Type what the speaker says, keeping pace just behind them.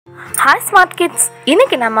Hi Smart Kids!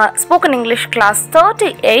 இன்னைக்கு நம்ம Spoken English Class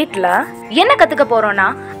 38ல என்ன கத்துக்க போறோம்னா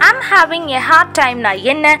I'm having a hard time னா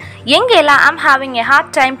என்ன, எங்க எல்லாம் I'm having a hard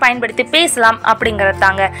time பயன்படுத்தி பேசலாம் அப்படிங்கறது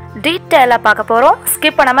தாங்க டீடைலா பார்க்க போறோம்.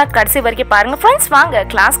 ஸ்கிப் பண்ணாம கடைசி வரைக்கும் பாருங்க फ्रेंड्स. வாங்க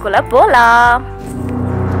கிளாஸ்க்குள்ள போலாம்.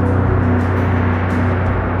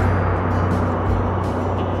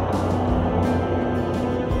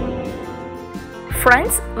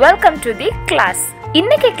 Friends, welcome to the class.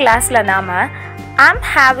 இன்னைக்கு கிளாஸ்ல நாம I'm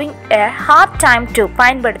having a hard time to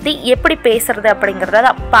பயன்படுத்தி எப்படி பேசுறது அப்படிங்கறத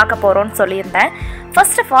பார்க்க போறோம்னு சொல்லியிருந்தேன்.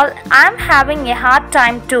 First of all, I'm having a hard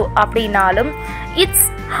time to அப்படினாலும் it's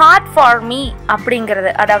hard for me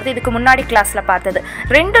அப்படிங்கிறது, அதாவது இதுக்கு முன்னாடி கிளாஸ்ல பார்த்தது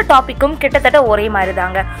ரெண்டு டாபிக்கும் கிட்டத்தட்ட ஒரே மாதிரி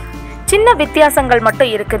தாங்க. சின்ன வித்தியாசங்கள்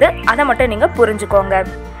மட்டும் இருக்குது, அதை மட்டும் நீங்க புரிஞ்சுக்கோங்க.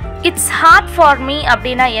 இட்ஸ் ஹார்ட் ஃபார் மீ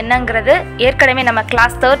அப்படின்னா என்னங்கிறது ஏற்கனவே நம்ம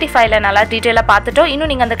கிளாஸ் 35ல நல்லா டீட்டெயிலாக பார்த்துட்டோம். இன்னும்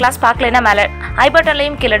நீங்கள் அந்த கிளாஸ் பார்க்கலன்னா மேலே ஐ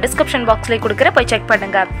பட்டன்லையும் கீழே டிஸ்கிரிப்ஷன் பாக்ஸ்லேயும் கொடுக்குற, போய் செக்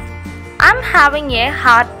பண்ணுங்க. I'm having A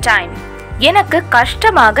heart time, எனக்கு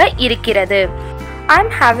கஷ்டமாக இருக்கிறது.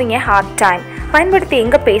 I'm having A heart time பயன்படுத்தி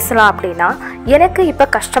எங்கே பேசலாம் அப்படின்னா, எனக்கு இப்போ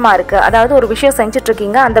கஷ்டமாக இருக்குது, அதாவது ஒரு விஷயம்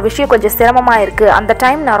செஞ்சிட்ருக்கீங்க, அந்த விஷயம் கொஞ்சம் சிரமமாக இருக்குது, அந்த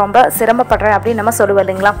டைம் நான் ரொம்ப சிரமப்படுறேன் அப்படின்னு நம்ம சொல்லுவோம்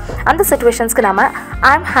இல்லைங்களா. அந்த சிச்சுவேஷன்ஸ்க்கு நம்ம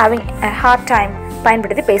I'm having a heart time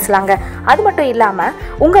பயன்படுத்தி பேசலாங்க. அது மட்டும் இல்லாமல்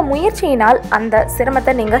உங்கள் முயற்சியினால் அந்த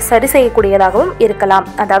சிரமத்தை நீங்கள் சரி செய்யக்கூடியதாகவும் இருக்கலாம்,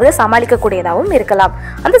 அதாவது சமாளிக்கக்கூடியதாகவும் இருக்கலாம்.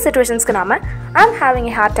 அந்த சிச்சுவேஷன்ஸ்க்கு நாம் I'm having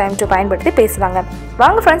a heart time to பயன்படுத்தி பேசலாங்க.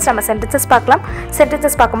 வாங்க ஃப்ரெண்ட்ஸ், நம்ம சென்டென்சஸ் பார்க்கலாம்.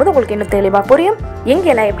 சென்டென்சஸ் பார்க்கும்போது உங்களுக்கு இன்னும் தெளிவாக புரியும்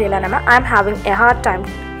எங்கெல்லாம் எப்படியெல்லாம் நம்ம I'm having a heart time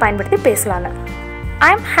பயன்படுத்தி பேசலாங்க.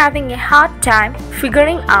 I'm having a heart time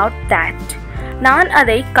figuring out that, நான்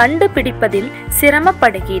அதை கண்டுபிடிப்பதில்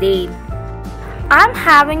சிரமப்படுகிறேன். I'm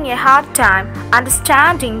having a hard time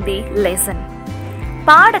understanding the lesson.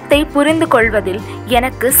 பாடத்தை புரிந்து கொள்வதில்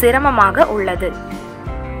எனக்கு சிரமமாக உள்ளது.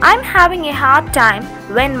 I'm having a hard time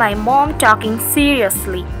when my mom talking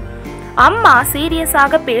seriously. அம்மா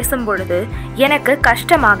சீரியஸாக பேசும் பொழுது எனக்கு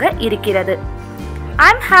கஷ்டமாக இருக்கிறது.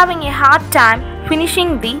 I'm having a hard time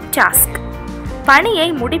finishing the task. பணியை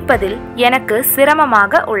முடிப்பதில் எனக்கு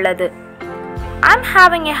சிரமமாக உள்ளது. I'm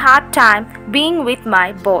having a hard time being with my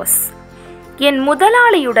boss. என்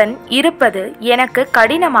முதலாளியுடன் இருப்பது எனக்கு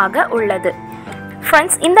கடினமாக உள்ளது.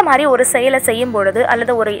 ஃப்ரெண்ட்ஸ், இந்த மாதிரி ஒரு செயலை செய்யும் பொழுது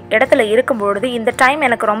அல்லது ஒரு இடத்துல இருக்கும் பொழுது இந்த டைம்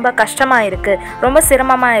எனக்கு ரொம்ப கஷ்டமாக இருக்குது, ரொம்ப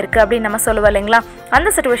சிரமமாக இருக்குது அப்படின்னு நம்ம சொல்லுவோம் இல்லைங்களா.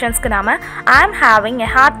 அந்த சிச்சுவேஷன்ஸ்க்கு நாம் I'm having a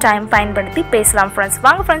heart time பயன்படுத்தி பேசலாம் ஃப்ரெண்ட்ஸ்.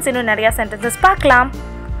 வாங்க ஃப்ரெண்ட்ஸ், இன்னும் நிறையா சென்டென்சஸ் பார்க்கலாம்.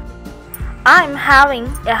 I'm having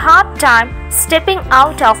a heart time stepping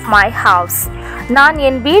out of my house. நான்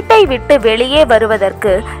என் வீட்டை விட்டு வெளியே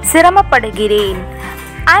வருவதற்கு சிரமப்படுகிறேன்.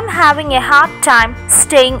 I'm having a hard time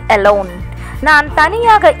staying alone. நான்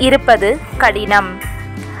தனியாக இருப்பது கடினம்.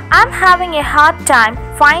 I'm having a hard time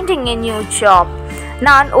finding a new job.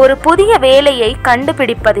 நான் ஒரு புதிய வேலையை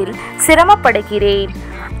கண்டுபிடிப்பதில் சிரமப்படுகிறேன்.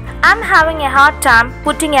 I'm having a hard time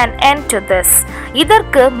putting an end to this.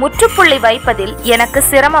 இதற்கு முற்றுப்புள்ளி வைப்பதில் எனக்கு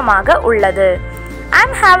சிரமமாக உள்ளது.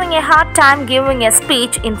 I'm having a hard time giving a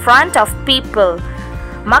speech in front of people.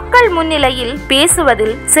 மக்கள் முன்னிலையில்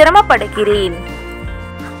பேசுவதில் சிரமப்படுகிறேன்.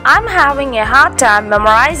 I'm having a hard time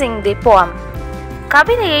memorizing the poem.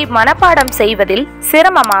 கவிதையை மனப்பாடம் செய்வதில்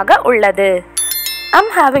சிரமமாக உள்ளது. I'm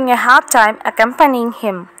having a hard time accompanying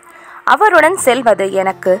him. அவருடன் செல்வது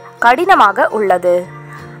எனக்கு கடினமாக உள்ளது.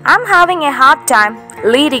 I'm having a hard time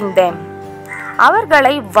leading them.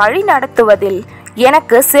 அவர்களை வழி நடத்துவதில்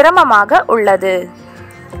எனக்கு சிரமமாக உள்ளது.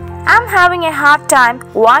 I'm having a hard time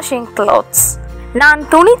washing clothes. நான்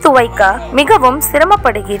துணி துவைக்க மிகவும்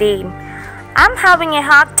சிரமப்படுகிறேன். I'm having a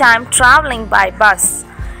hard time traveling by bus.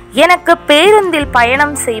 எனக்கு பேருந்தில்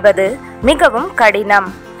பயணம் செய்வது மிகவும் கடினம்.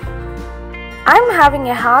 I'm having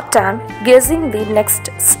a hard time guessing the next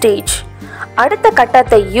stage. அடுத்த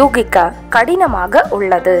கட்டத்தை யூகிக்க கடினமாக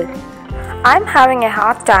உள்ளது. I'm having a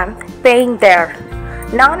hard time paying there.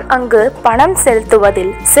 நான் அங்கு பணம்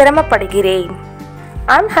செலுத்துவதில் சிரமப்படுகிறேன்.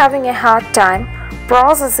 I'm having a hard time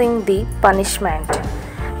processing the punishment.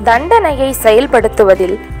 தண்டனையை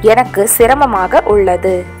செயல்படுத்துவதில் எனக்கு சிரமமாக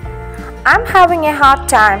உள்ளது. I'm having a hard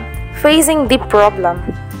time facing the problem.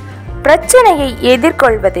 பிரச்சனையை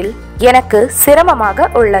எதிர்கொள்வதில் எனக்கு சிரமமாக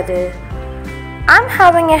உள்ளது. I'm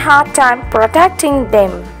having a hard time protecting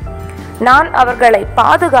them. நான் அவர்களை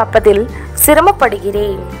பாதுகாப்பதில்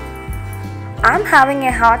சிரமப்படுகிறேன். I'm having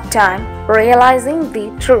a hard time realizing the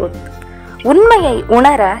truth. உண்மையை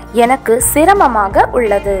உணர எனக்கு சிரமமாக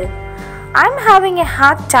உள்ளது. I'm having a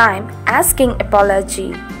hard time asking apology.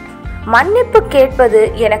 மன்னிப்பு கேட்பது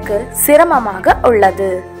எனக்கு சிரமமாக உள்ளது.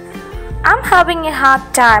 I'm having a hard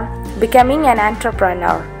time becoming an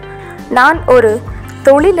entrepreneur. நான் ஒரு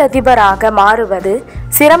தொழிலதிபராக மாறுவது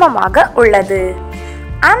சிரமமாக உள்ளது.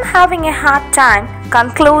 I'm having a hard time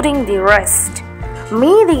concluding the rest.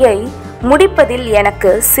 மீதியை முடிப்பதில்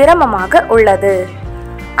எனக்கு சிரமமாக உள்ளது.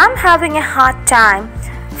 I'm having a hard time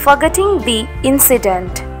forgetting the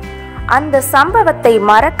incident. அந்த சம்பவத்தை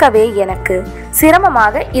மறக்கவே எனக்கு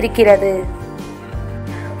சிரமமாக இருக்கிறது.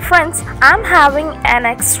 Friends, I'm having an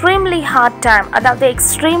extremely hard time. அதாவது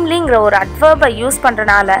எக்ஸ்ட்ரீம்லிங்கிற ஒரு அட்வர்பை யூஸ்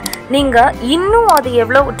பண்ணுறனால நீங்கள் இன்னும் அது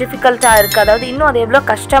எவ்வளோ டிஃபிகல்ட்டாக இருக்குது, அதாவது இன்னும் அது எவ்வளோ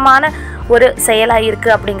கஷ்டமான ஒரு செயலாக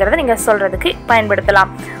இருக்குது அப்படிங்கிறத நீங்கள் சொல்கிறதுக்கு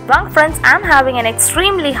பயன்படுத்தலாம். வாங்க friends, I'm having an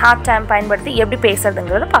extremely hard time பயன்படுத்தி எப்படி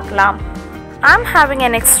பேசுறதுங்கிறத பார்க்கலாம். I'm having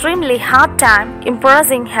an extremely hard time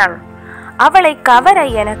impressing her. அவளை கவர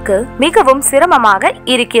எனக்கு மிகவும் சிரமமாக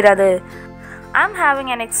இருக்கிறது. I'm having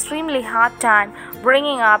an extremely hard time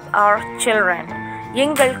bringing up our children.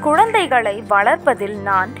 எங்கள் குழந்தைகளை வளர்ப்பதில்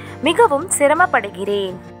நான் மிகவும்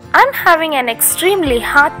சிரமப்படுகிறேன். I'm having an extremely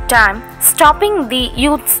hard time stopping the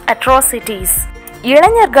youth's atrocities.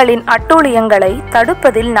 இளைஞர்களின் அட்டூழியங்களை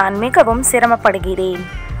தடுப்பதில் நான் மிகவும் சிரமப்படுகிறேன்.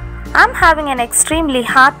 I'm having an extremely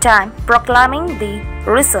hard time proclaiming the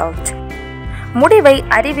result. முடிவை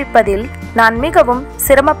அறிவிப்பதில் நான் மிகவும்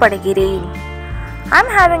சிரமப்படுகிறேன். I'm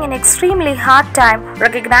having an extremely hard time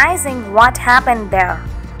recognizing what happened there.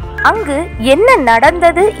 அங்கு என்ன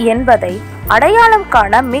நடந்தது என்பதை அடையாளம்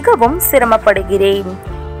காண மிகவும் சிரமப்படுகிறேன்.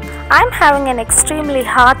 I'm having an extremely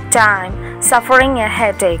hard time suffering a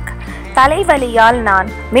headache. தலைவலியால் நான்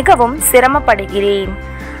மிகவும் சிரமப்படுகிறேன்.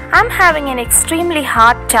 I'm having an extremely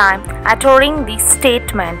hard time uttering the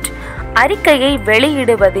statement. அறிக்கையை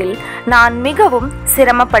வெளியிடுவதில் நான் மிகவும்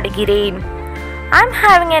சிரமப்படுகிறேன். I'm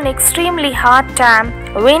having an extremely hard time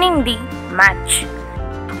winning the match.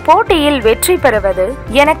 போட்டியில் வெற்றி பெறுவது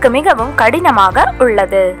எனக்கு மிகவும் கடினமாக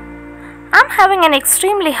உள்ளது. I'm having an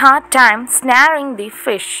extremely hard time snaring the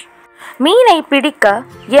fish. மீனை பிடிக்க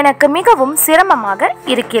எனக்கு மிகவும் சிரமமாக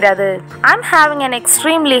இருக்கிறது. I'm having an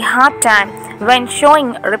extremely hard time when showing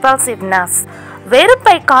repulsiveness.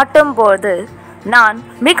 வெறுப்பை காட்டும் போது நான்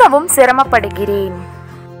மிகவும் சிரமப்படுகிறேன்.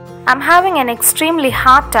 I'm having an extremely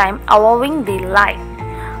hard time avowing the lie.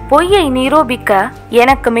 பொய்யை நிரூபிக்க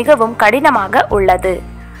எனக்கு மிகவும் கடினமாக உள்ளது.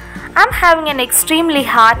 I'm having an extremely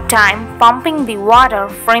hard time pumping the water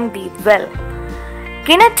from the well.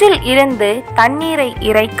 கிணற்றில் இருந்து தண்ணீரை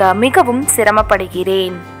இறைக்க மிகவும்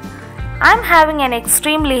சிரமப்படுகிறேன். I'm having an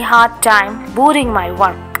extremely hard time doing my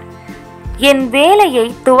work. என் வேலையை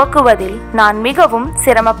துவக்குவதில் நான் மிகவும்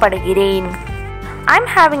சிரமப்படுகிறேன். I'm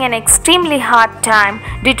having an extremely hard time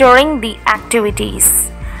deterring the activities.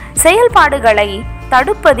 செயல்பாடுகளை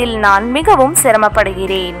தடுப்பதில் நான் மிகவும்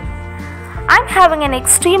சிரமப்படுகிறேன். I'm having an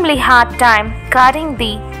extremely hard time cutting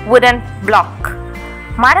the wooden block.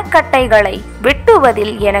 மரக்கட்டைகளை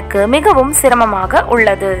வெட்டுவதில் எனக்கு மிகவும் சிரமமாக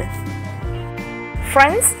உள்ளது.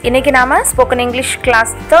 ஃப்ரெண்ட்ஸ், இன்னைக்கு நாம spoken English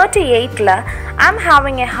class 38ல I'm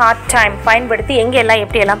having a hard time பயன்படுத்தி எங்கெல்லாம்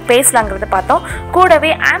எப்படியெல்லாம் பேசலாங்கிறத பார்த்தோம்.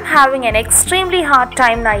 கூடவே I'm having an extremely hard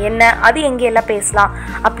time நான் என்ன, அது எங்கெல்லாம் பேசலாம்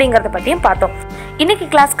அப்படிங்கிறத பற்றியும் பார்த்தோம். இன்னைக்கு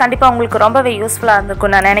கிளாஸ் கண்டிப்பாக உங்களுக்கு ரொம்பவே யூஸ்ஃபுல்லாக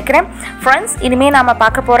இருந்திருக்கும் நான் நினைக்கிறேன். ஃப்ரெண்ட்ஸ், இனிமேல் நம்ம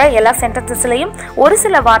பார்க்க போகிற எல்லா சென்டென்சஸ்லையும் ஒரு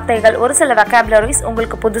சில வார்த்தைகள், ஒரு சில வெக்காபுலரிஸ்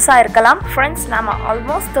உங்களுக்கு புதுசாக இருக்கலாம். ஃப்ரெண்ட்ஸ், நம்ம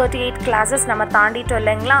ஆல்மோஸ்ட் 38 கிளாஸஸ் நம்ம தாண்டிட்டோம்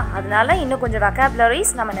இல்லைங்களா? அதனால இன்னும் கொஞ்சம்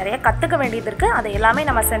வெக்காபுலரிஸ் நம்ம நிறைய கற்றுக்க வேண்டியது இருக்குது. அதை எல்லாமே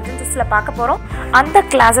நம்ம சென்டென்சஸில் பார்க்க போகிறோம். அந்த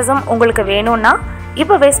கிளாஸஸும் உங்களுக்கு வேணும்னா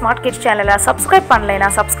இப்போவே ஸ்மார்ட் கிட்ஸ் சேனலை சப்ஸ்கிரைப் பண்ணலைன்னா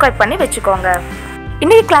சப்ஸ்கிரைப் பண்ணி வச்சுக்கோங்க.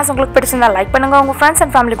 இன்னைக்கு கிளாஸ் உங்களுக்கு பிடிச்சிருந்தா லைக் பண்ணுங்க, உங்க ஃப்ரெண்ட்ஸ்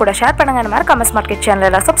அண்ட் ஃபேமிலி கூட ஷேர் பண்ணுங்க. இந்த மாதிரி ஸ்மார்ட் கிட்ஸ்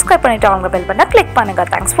சேனலை சப்ஸ்கிரைப் பண்ணிட்டு அவங்க பெல் பட்டனை கிளிக் பண்ணுங்க.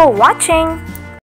 தேங்க்ஸ் ஃபார் வாட்சிங்.